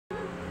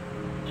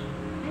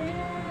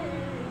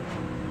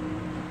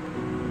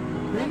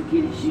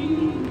you,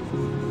 Jesus.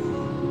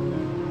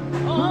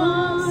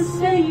 Oh,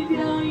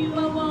 Savior, you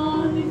are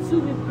worthy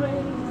to be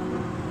praised.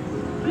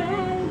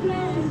 Great,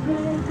 great,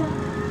 great God.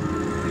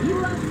 You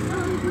are so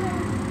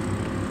great.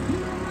 You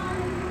are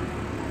mighty.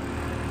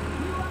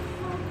 You are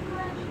so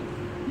precious.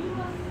 You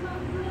are so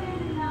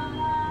great in our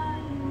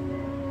lives.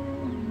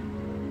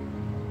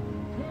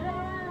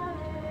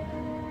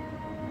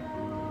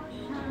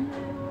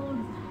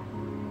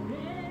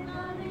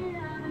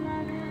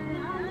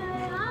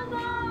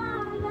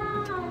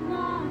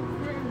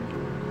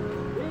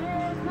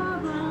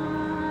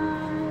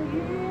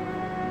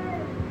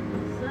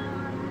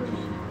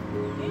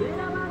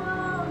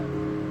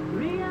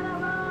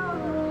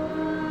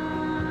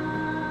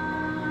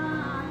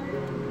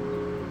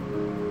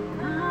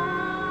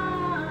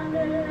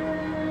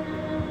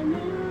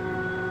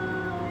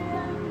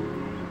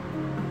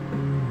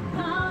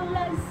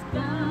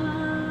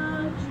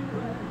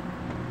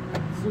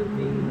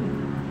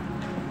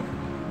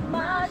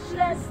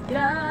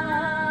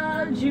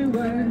 God you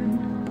were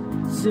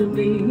to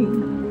me,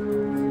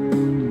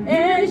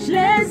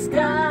 ageless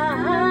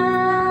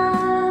God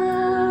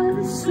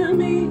to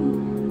me,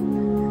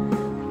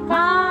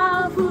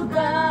 powerful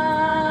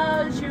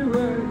God you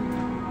were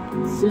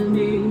to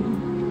me,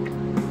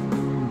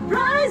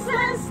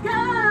 priceless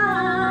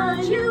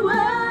God you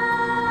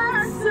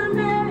were to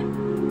me,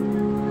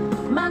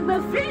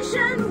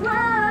 magnificent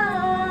word.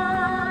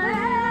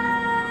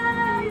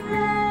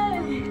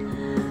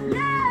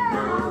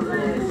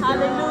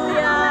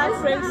 Hallelujah,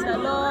 praise the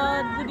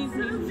Lord. Good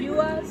evening,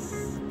 viewers.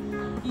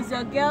 It's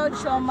your girl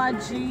Chioma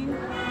G.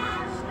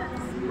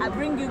 I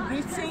bring you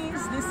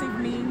greetings this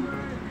evening.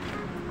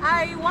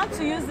 I want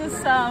to use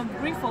this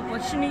brief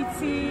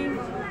opportunity,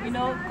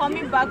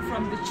 coming back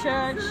from the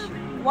church.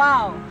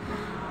 Wow,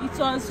 it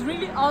was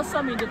really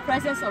awesome in the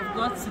presence of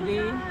God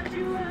today.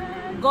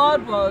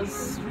 God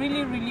was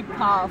really, really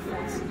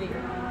powerful today.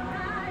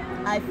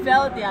 I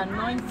felt the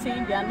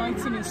anointing. The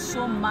anointing is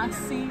so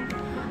massive,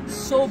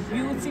 so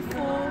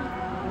beautiful.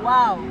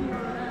 Wow.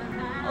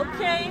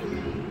 Okay,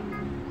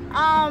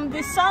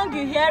 the song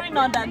you're hearing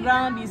on the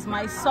ground is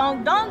my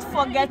song. Don't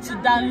forget to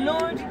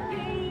download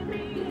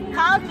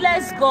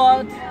Countless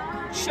God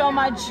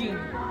Chioma G,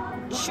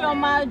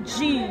 Chioma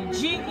G,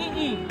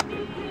 G-E-E,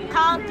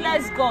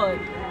 Countless God.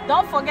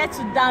 Don't forget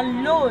to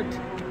download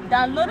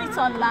it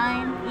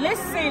online.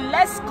 Listen,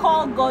 let's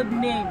call God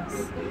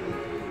names.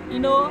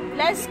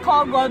 Let's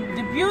call God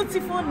the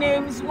beautiful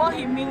names, what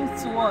he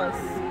means to us.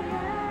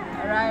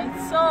 Alright,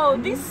 so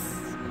this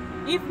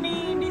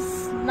evening,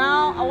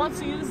 now I want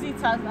to use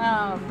it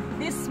as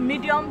this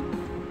medium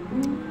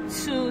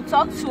to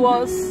talk to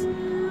us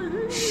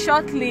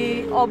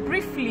shortly or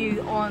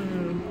briefly on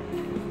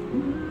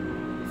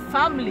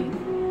family.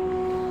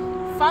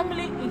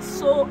 Family is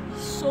so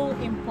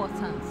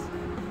important.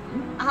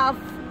 I have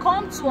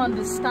come to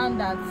understand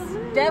that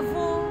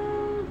devil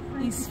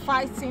is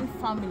fighting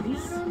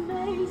families.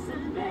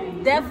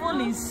 Devil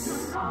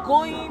is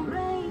going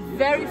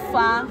very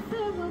far,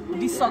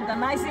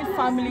 disorganizing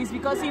families,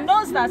 because he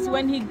knows that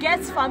when he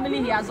gets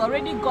family, he has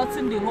already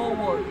gotten the whole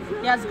world.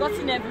 He has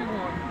gotten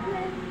everyone.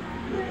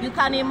 You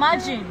can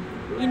imagine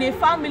in a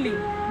family,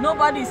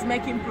 nobody is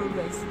making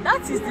progress.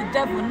 That is the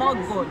devil, not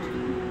God.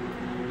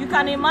 You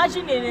can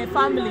imagine in a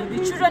family,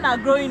 the children are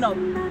growing up.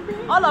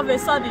 All of a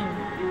sudden,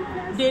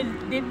 they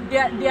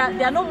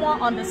are no more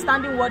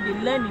understanding what they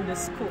learn in the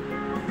school.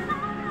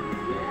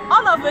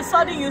 All of a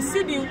sudden, you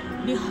see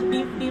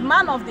the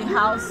man of the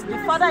house, the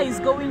father is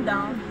going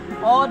down,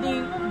 or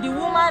the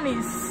woman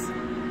is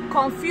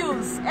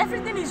confused.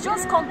 Everything is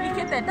just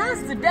complicated.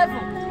 That's the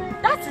devil.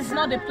 That is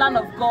not the plan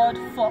of God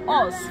for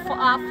us, for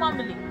our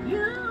family.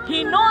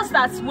 He knows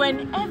that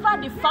whenever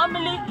the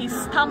family is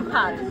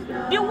tampered,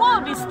 the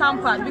world is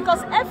tampered,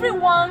 because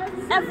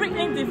every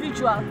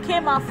individual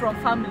came out from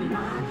family.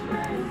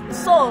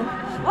 So,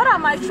 what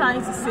am I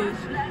trying to say?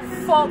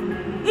 For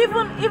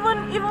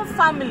even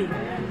family,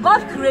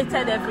 God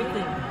created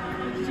everything.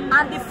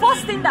 And the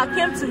first thing that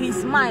came to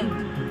his mind,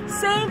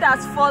 saying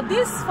that for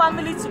this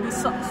family to be,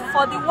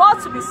 for the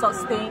world to be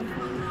sustained,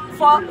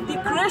 for the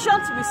creation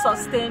to be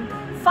sustained,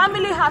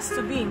 family has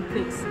to be in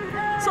place.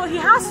 So he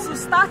has to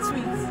start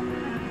with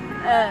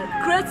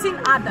creating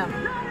Adam.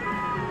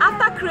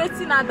 After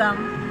creating Adam,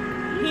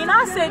 he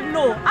now said,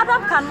 no,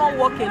 Adam cannot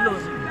walk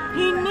alone.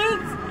 He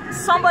needs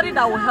somebody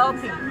that will help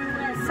him.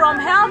 From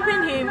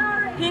helping him,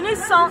 he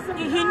needs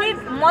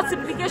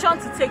multiplication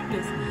to take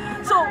place.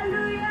 So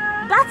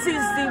that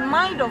is the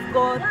mind of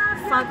God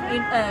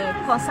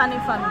concerning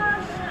family.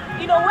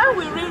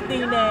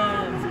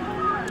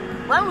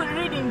 When we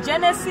read in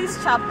Genesis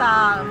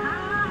chapter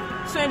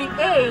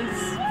 28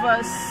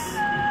 verse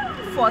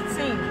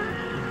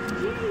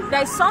 14,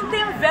 there is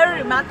something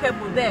very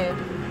remarkable there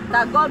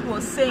that God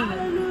was saying.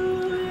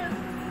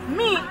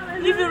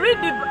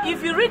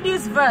 If you read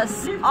this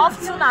verse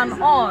often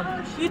and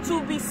on, it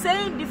will be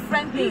saying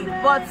different things,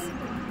 but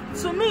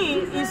to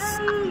me,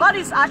 God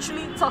is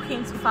actually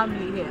talking to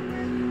family here.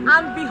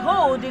 And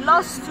behold, the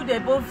Lord stood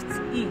above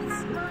it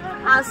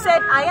and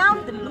said, I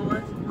am the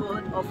Lord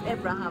God of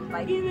Abraham,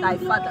 thy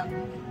father,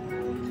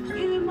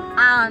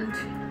 and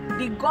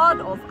the God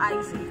of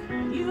Isaac,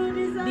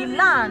 the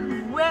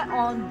land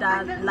whereon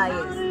thou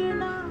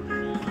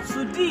liest,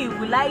 to thee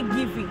will I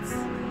give it,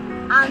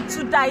 and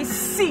to thy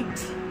seed.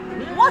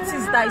 What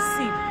is thy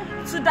seed?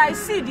 To thy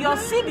seed, your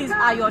seed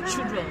are your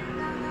children.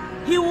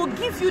 He will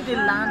give you the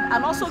land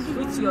and also give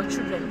it to your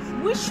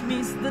children, which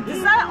means the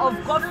desire of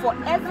God for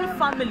every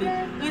family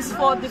is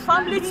for the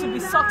family to be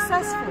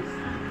successful.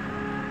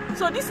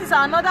 So this is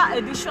another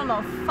edition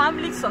of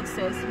Family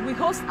Success. We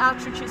host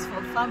outreaches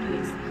for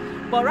families,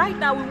 but right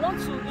now we want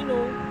to,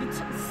 be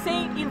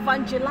saying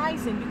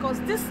evangelizing, because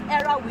this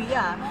era we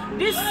are,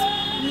 this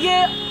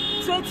year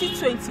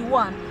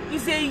 2021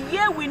 is a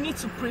year we need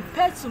to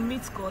prepare to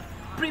meet God,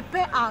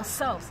 prepare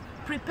ourselves,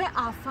 prepare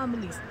our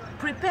families,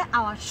 prepare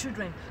our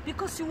children,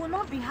 because you will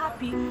not be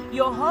happy.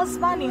 Your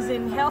husband is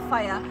in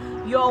hellfire,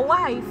 your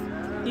wife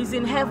is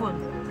in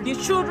heaven, the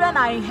children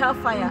are in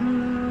hellfire.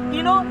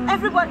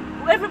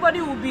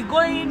 Everybody will be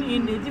going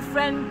in a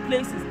different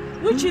places,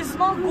 which is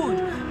not good.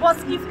 But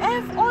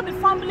if all the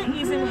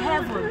family is in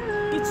heaven,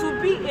 it will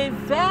be a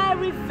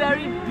very,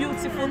 very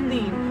beautiful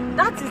thing.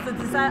 That is the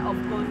desire of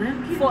God,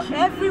 for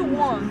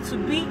everyone to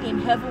be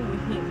in heaven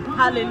with him.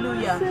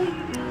 Hallelujah.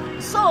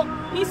 So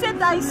he said,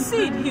 thy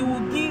seed he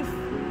will give.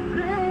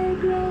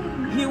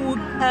 He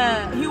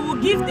will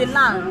give the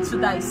land to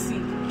thy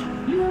seed.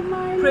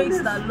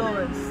 Praise the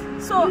Lord.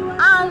 So,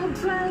 and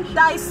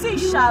thy seed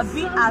shall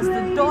be as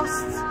the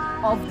dust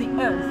of the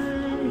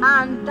earth,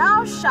 and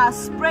thou shalt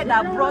spread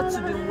abroad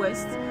to the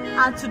west,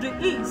 and to the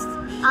east,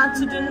 and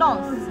to the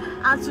north,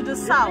 and to the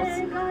south.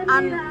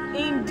 And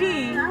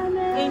indeed,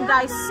 in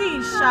thy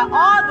seed shall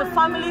all the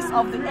families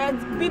of the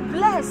earth be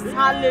blessed.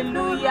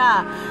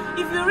 Hallelujah.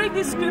 If you read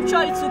this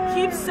scripture, it will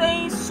keep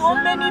saying so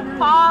many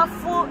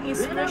powerful,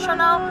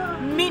 inspirational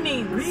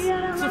meanings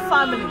to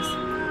families.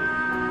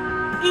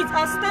 It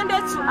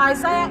extended to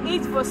Isaiah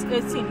 8 verse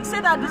 18. He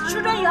said that the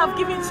children you have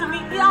given to me,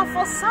 they are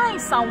for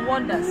signs and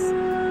wonders.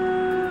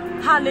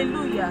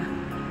 Hallelujah.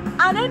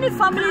 And any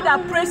family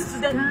that prays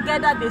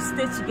together, they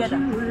stay together.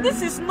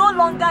 This is no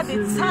longer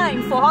the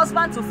time for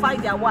husbands to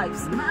fight their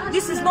wives.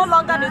 This is no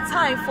longer the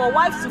time for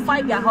wives to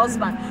fight their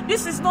husband.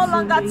 This is no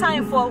longer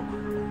time for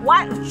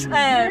wives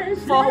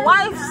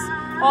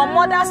or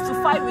mothers to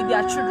fight with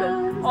their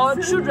children, or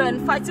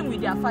children fighting with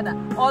their father,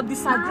 or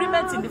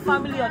disagreement in the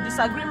family, or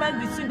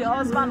disagreement between the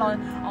husband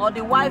or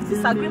the wife,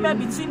 disagreement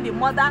between the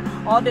mother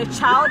or the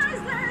child.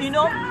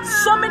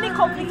 So many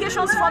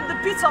complications from the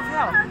pit of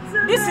hell.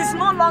 This is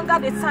no longer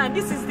the time.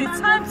 This is the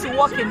time to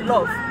walk in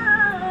love,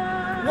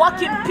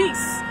 walk in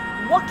peace,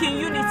 walk in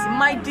unity.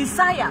 My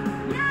desire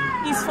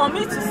is for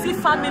me to see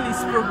families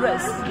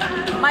progress.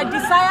 My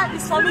desire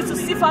is for me to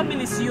see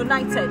families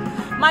united.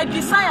 My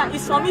desire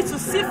is for me to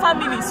see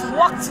families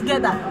work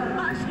together.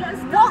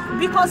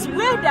 Because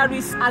where there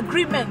is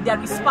agreement,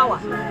 there is power.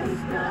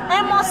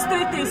 Amos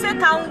 3:3 says,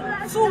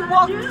 can two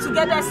walk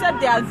together except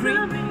they agree?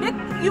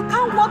 You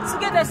can't walk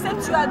together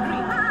except you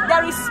agree.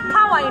 There is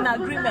power in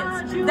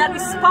agreement. There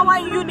is power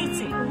in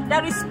unity.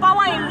 There is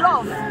power in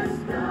love.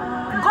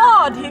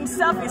 God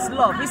himself is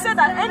love. He said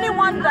that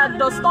anyone that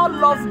does not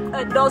love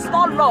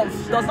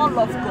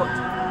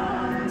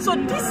God. So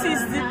this is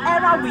the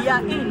era we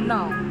are in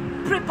now.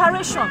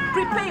 Preparation.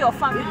 Prepare your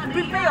family.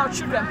 Prepare your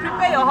children.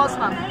 Prepare your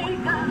husband.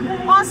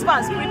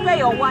 Husbands, prepare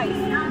your wife.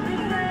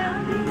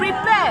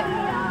 Prepare.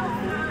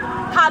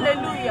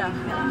 Hallelujah.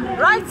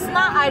 Right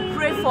now I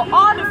pray for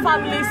all the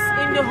families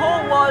in the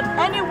whole world.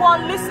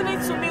 Anyone listening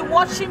to me,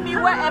 watching me,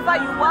 wherever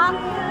you are,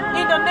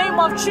 in the name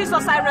of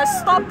Jesus, I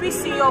restore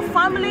peace in your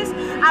families.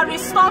 I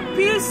restore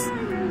peace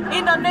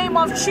in the name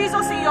of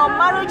Jesus in your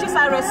marriages.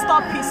 I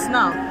restore peace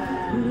now.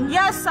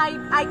 Yes,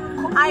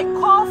 I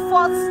call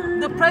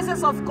forth the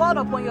presence of God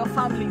upon your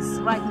families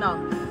right now.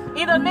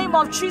 In the name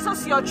of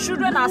Jesus, your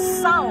children are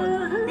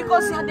sound,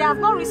 because they have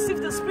not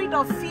received the spirit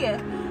of fear,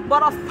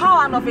 but of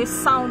power and of a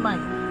sound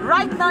mind.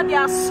 Right now, they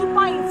are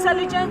super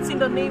intelligent in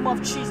the name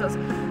of Jesus.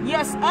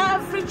 Yes,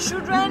 every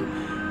children,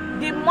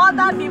 the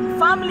mother, the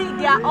family,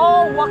 they are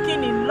all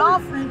walking in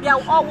love. They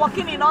are all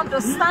walking in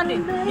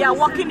understanding. They are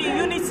walking in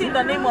unity in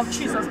the name of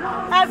Jesus.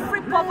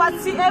 Every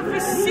poverty, every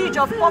siege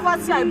of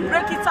poverty, I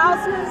break it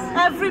out.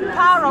 Every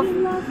power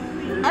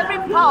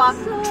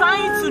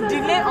trying to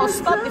delay or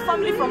stop the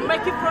family from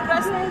making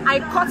progress, I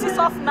cut it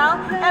off now.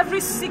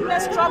 Every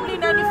sickness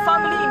troubling any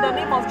family in the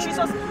name of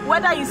Jesus,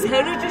 whether it's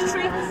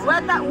hereditary,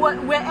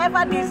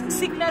 wherever this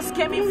sickness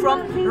came in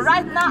from,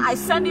 right now I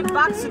send it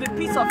back to the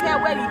pit of hell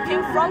where it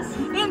came from,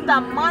 in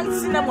the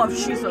mighty name of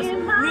Jesus.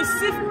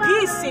 Receive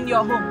peace in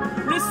your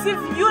home, receive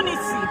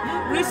unity,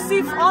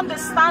 receive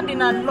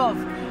understanding and love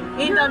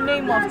in the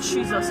name of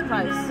Jesus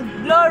Christ.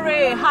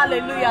 Glory,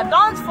 hallelujah.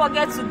 Don't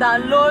forget to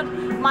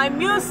download my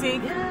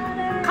music,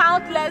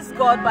 Countless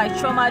God by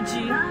Chioma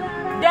G.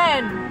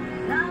 Then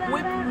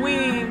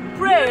we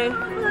pray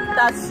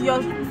that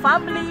your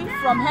family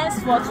from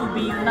henceforth will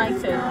be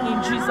united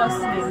in Jesus'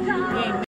 name. Amen.